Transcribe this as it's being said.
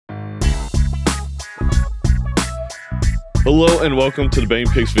Hello and welcome to the betting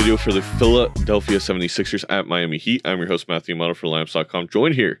picks video for the Philadelphia 76ers at Miami Heat. I'm your host, Matthew Amato for Lamps.com,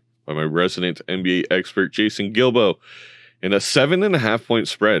 joined here by my resident NBA expert, Jason Gilbo, in a 7.5 point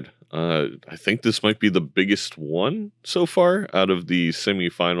spread. I think this might be the biggest one so far out of the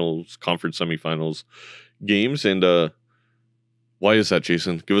conference semifinals games. And why is that,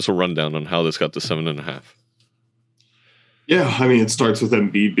 Jason? Give us a rundown on how this got to 7.5. Yeah, I mean, it starts with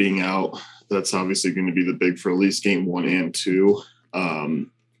Embiid being out. That's obviously going to be the big for at least game 1 and 2.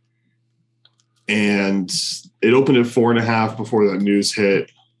 And it opened at 4.5 before that news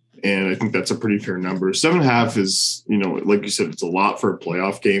hit. And I think that's a pretty fair number. 7.5 is, like you said, it's a lot for a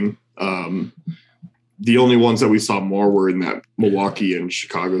playoff game. The only ones that we saw more were in that Milwaukee and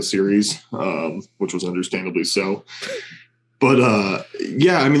Chicago series, which was understandably so. But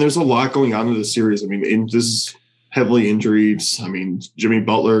yeah, I mean, there's a lot going on in the series. I mean, this is heavily injured. I mean, Jimmy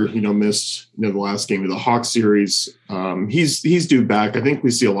Butler, missed the last game of the Hawks series. He's due back. I think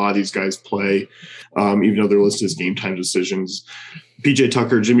we see a lot of these guys play, even though they're listed as game time decisions. PJ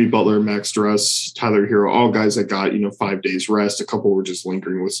Tucker, Jimmy Butler, Max Struss, Tyler Hero, all guys that got 5 days rest. A couple were just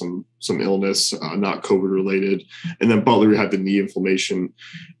lingering with some illness, not COVID related. And then Butler had the knee inflammation.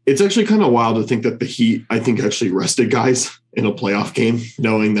 It's actually kind of wild to think that the Heat, I think, actually rested guys in a playoff game,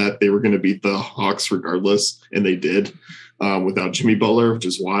 knowing that they were going to beat the Hawks regardless, and they did without Jimmy Butler, which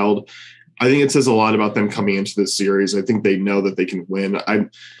is wild. I think it says a lot about them coming into this series. I think they know that they can win.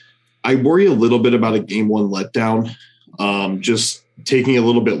 I worry a little bit about a game 1 letdown, just taking it a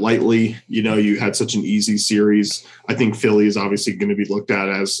little bit lightly. You had such an easy series. I think Philly is obviously going to be looked at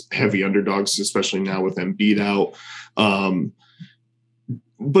as heavy underdogs, especially now with Embiid out.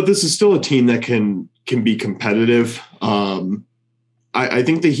 But this is still a team that can be competitive. I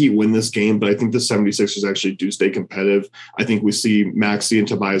think the Heat win this game, but I think the 76ers actually do stay competitive. I think we see Maxey and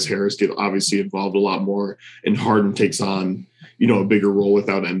Tobias Harris get obviously involved a lot more, and Harden takes on, a bigger role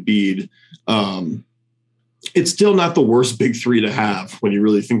without Embiid. It's still not the worst big three to have when you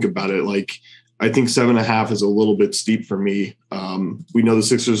really think about it. Like, I think 7.5 is a little bit steep for me. We know the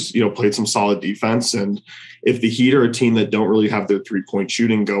Sixers, played some solid defense. And if the Heat are a team that don't really have their 3-point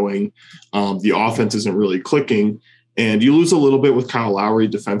shooting going, the offense isn't really clicking. And you lose a little bit with Kyle Lowry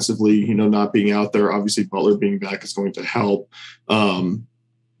defensively, not being out there. Obviously, Butler being back is going to help.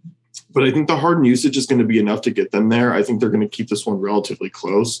 But I think the Harden usage is going to be enough to get them there. I think they're going to keep this one relatively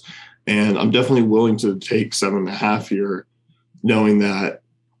close. And I'm definitely willing to take 7.5 here, knowing that,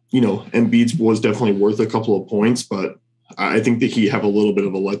 Embiid was definitely worth a couple of points, but I think the Heat have a little bit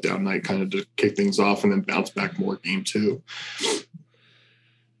of a letdown night kind of to kick things off and then bounce back more game 2.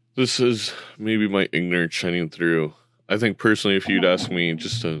 This is maybe my ignorance shining through. I think personally, if you'd ask me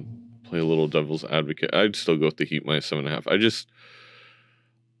just to play a little devil's advocate, I'd still go with the Heat minus 7.5.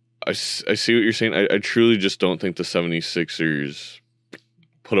 I see what you're saying. I truly just don't think the 76ers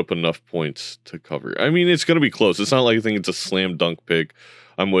put up enough points to cover. I mean, it's going to be close. It's not like I think it's a slam dunk pick.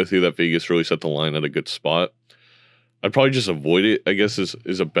 I'm with you that Vegas really set the line at a good spot. I'd probably just avoid it, I guess,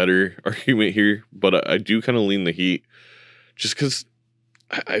 is a better argument here. But I do kind of lean the Heat just because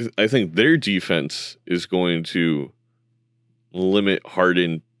I think their defense is going to limit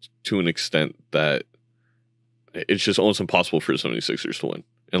Harden to an extent that it's just almost impossible for the 76ers to win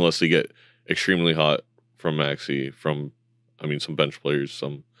unless they get extremely hot from Maxey, from some bench players,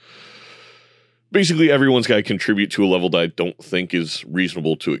 basically everyone's got to contribute to a level that I don't think is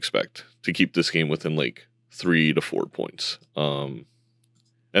reasonable to expect to keep this game within 3 to 4 points. And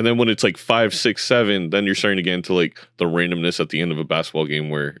then when it's 5, 6, 7, then you're starting to get into the randomness at the end of a basketball game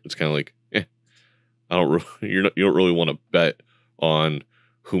where it's kind of you don't really want to bet on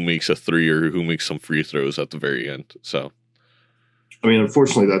who makes a 3 or who makes some free throws at the very end. So, I mean,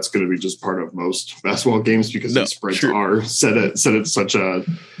 unfortunately, that's going to be just part of most basketball games because these spreads are set at such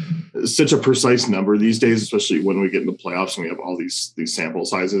a precise number these days, especially when we get into playoffs and we have all these sample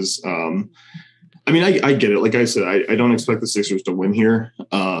sizes. I mean, I get it. Like I said, I don't expect the Sixers to win here.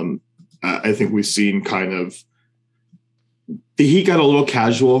 I think we've seen kind of the Heat got a little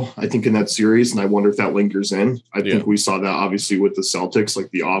casual, I think, in that series, and I wonder if that lingers in. I think we saw that obviously with the Celtics,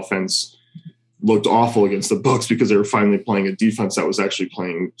 the offense looked awful against the Bucks because they were finally playing a defense that was actually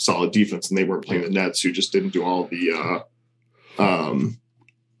playing solid defense, and they weren't playing the Nets, who just didn't do all the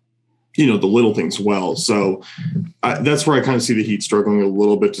the little things well. So that's where I kind of see the Heat struggling a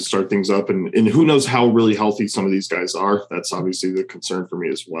little bit to start things up. And who knows how really healthy some of these guys are. That's obviously the concern for me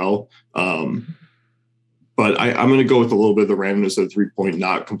as well. But I'm going to go with a little bit of the randomness of the 3-point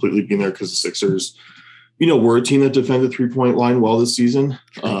not completely being there because the Sixers, we're a team that defended the 3-point line well this season.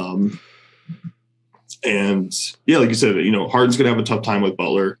 And yeah, like you said, Harden's going to have a tough time with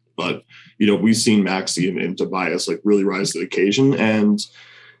Butler. But, we've seen Maxey and Tobias like really rise to the occasion. And,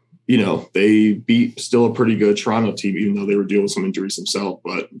 they beat still a pretty good Toronto team, even though they were dealing with some injuries themselves.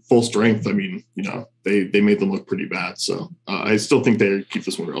 But full strength, I mean, they made them look pretty bad. So I still think they keep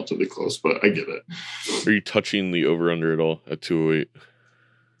this one relatively close, but I get it. Are you touching the over-under at all at 208?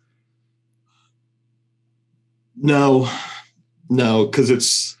 No, because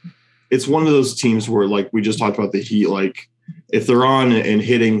it's one of those teams where, like we just talked about the Heat, like if they're on and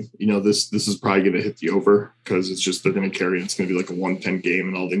hitting, this is probably going to hit the over because it's just they're going to carry. It's going to be like a 110 game,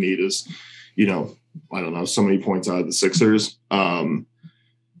 and all they need is, I don't know, so many points out of the Sixers. I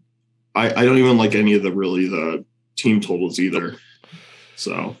don't even like any of the team totals either.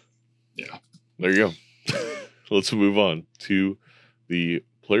 So, yeah. There you go. Let's move on to the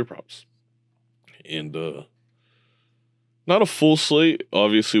player props. And not a full slate,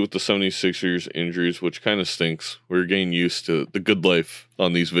 obviously, with the 76ers injuries, which kind of stinks. We're getting used to the good life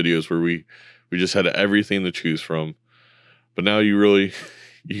on these videos where we just had everything to choose from. But now you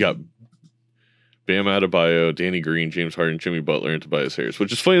got Bam Adebayo, Danny Green, James Harden, Jimmy Butler, and Tobias Harris,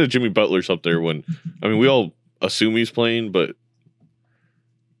 which is funny that Jimmy Butler's up there when, we all assume he's playing, but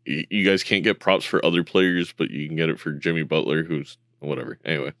you guys can't get props for other players, but you can get it for Jimmy Butler, who's whatever.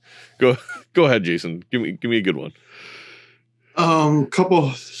 Anyway, go ahead, Jason. Give me a good one. Couple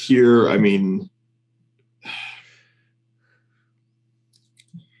here. I mean,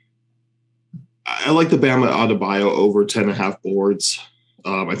 I like the Bam Adebayo over 10.5 boards.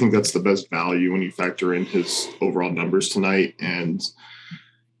 I think that's the best value when you factor in his overall numbers tonight. And,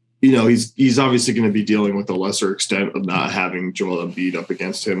 he's obviously going to be dealing with a lesser extent of not having Joel Embiid up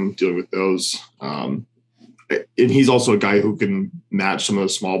against him, dealing with those. And he's also a guy who can match some of the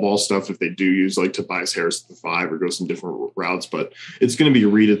small ball stuff if they do use like Tobias Harris at the 5 or go some different routes. But it's going to be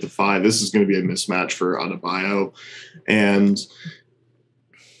Reed at the 5. This is going to be a mismatch for Adebayo. And,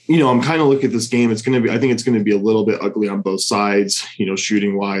 I'm kind of looking at this game. I think it's going to be a little bit ugly on both sides.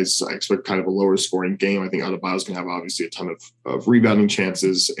 Shooting wise, I expect kind of a lower scoring game. I think Adebayo's going to have obviously a ton of rebounding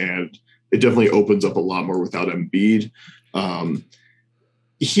chances, and it definitely opens up a lot more without Embiid.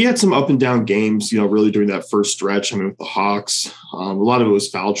 He had some up and down games, really during that first stretch. With the Hawks, a lot of it was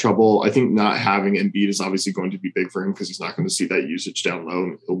foul trouble. I think not having Embiid is obviously going to be big for him because he's not going to see that usage down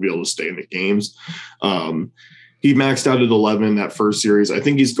low. He'll be able to stay in the games. He maxed out at 11 in that first series. I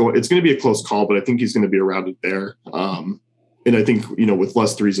think it's going to be a close call, but I think he's going to be around it there. And I think, with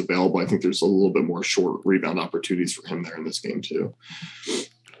less threes available, I think there's a little bit more short rebound opportunities for him there in this game too.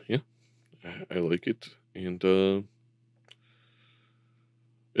 Yeah, I like it. And,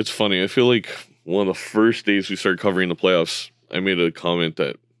 it's funny. I feel like one of the first days we started covering the playoffs, I made a comment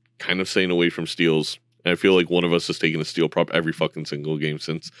that kind of staying away from steals. And I feel like one of us has taken a steal prop every fucking single game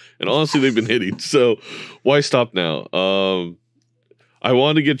since. And honestly, they've been hitting. So why stop now? I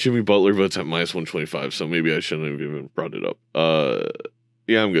wanted to get Jimmy Butler, but it's at minus 125. So maybe I shouldn't have even brought it up.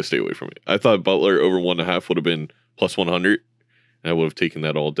 Yeah, I'm going to stay away from it. I thought Butler over 1.5 would have been plus 100. And I would have taken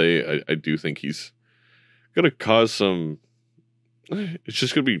that all day. I do think he's going to cause some... It's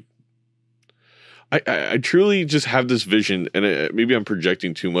just going to be... I truly just have this vision, and maybe I'm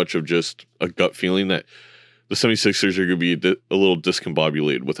projecting too much of just a gut feeling that the 76ers are going to be a little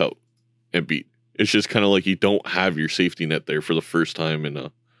discombobulated without Embiid. It's just kind of like you don't have your safety net there for the first time in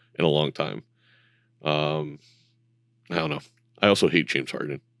a long time. I don't know. I also hate James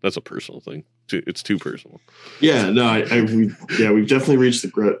Harden. That's a personal thing. It's too personal. Yeah, no, we've definitely reached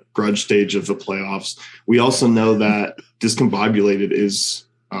the grudge stage of the playoffs. We also know that discombobulated is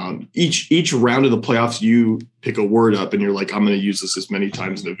each round of the playoffs. You pick a word up and you're like, I'm going to use this as many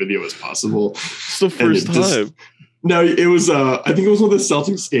times in the video as possible. It's the first time. No, it was. I think it was one of the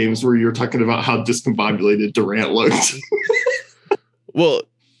Celtics games where you were talking about how discombobulated Durant looked. Well,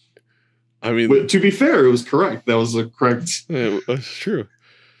 I mean, but to be fair, it was correct. That was the correct. Yeah, that's true.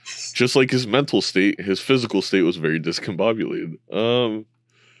 Just like his mental state, his physical state was very discombobulated.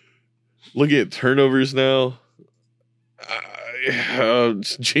 Look at turnovers now.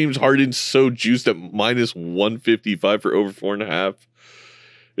 James Harden's so juiced at minus 155 for over 4.5.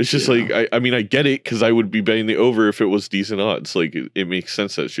 It's just like, I mean, I get it because I would be betting the over if it was decent odds. Like, it makes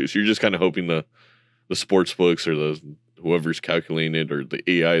sense that juice. You're just kind of hoping the sports books or whoever's calculating it or the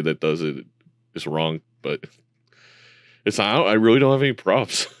AI that does it is wrong. But it's not, I really don't have any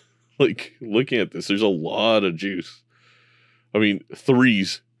props. Like, looking at this, there's a lot of juice. I mean,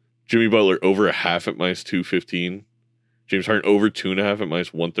 threes. Jimmy Butler over a half at minus 215. James Harden over 2.5 at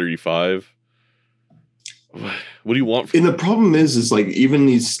minus 135. What do you want? And the problem is like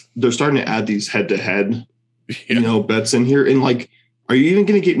even they're starting to add these head-to-head, bets in here. And like, are you even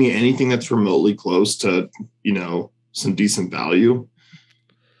going to get me anything that's remotely close to, some decent value?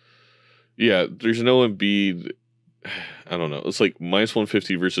 Yeah, there's no Embiid. I don't know. It's like minus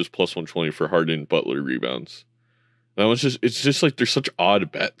 150 versus plus 120 for Harden Butler rebounds. That was just it's just like there's such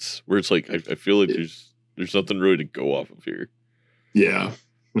odd bets where it's like I feel like there's nothing really to go off of here. Yeah.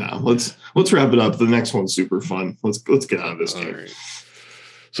 No, let's wrap it up. The next one's super fun. Let's get out of this game. Right.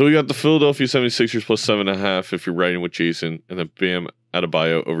 So we got the Philadelphia 76ers plus 7.5 if you're riding with Jason, and then Bam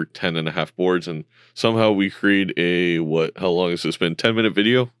Adebayo over 10.5 boards. And somehow we create how long has this been? 10-minute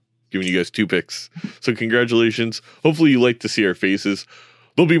video? Giving you guys 2 picks. So congratulations. Hopefully you like to see our faces.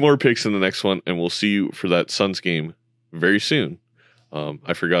 There'll be more picks in the next one, and we'll see you for that Suns game very soon.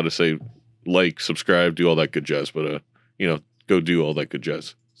 I forgot to say like, subscribe, do all that good jazz, but go do all that good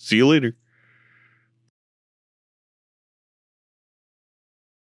jazz. See you later.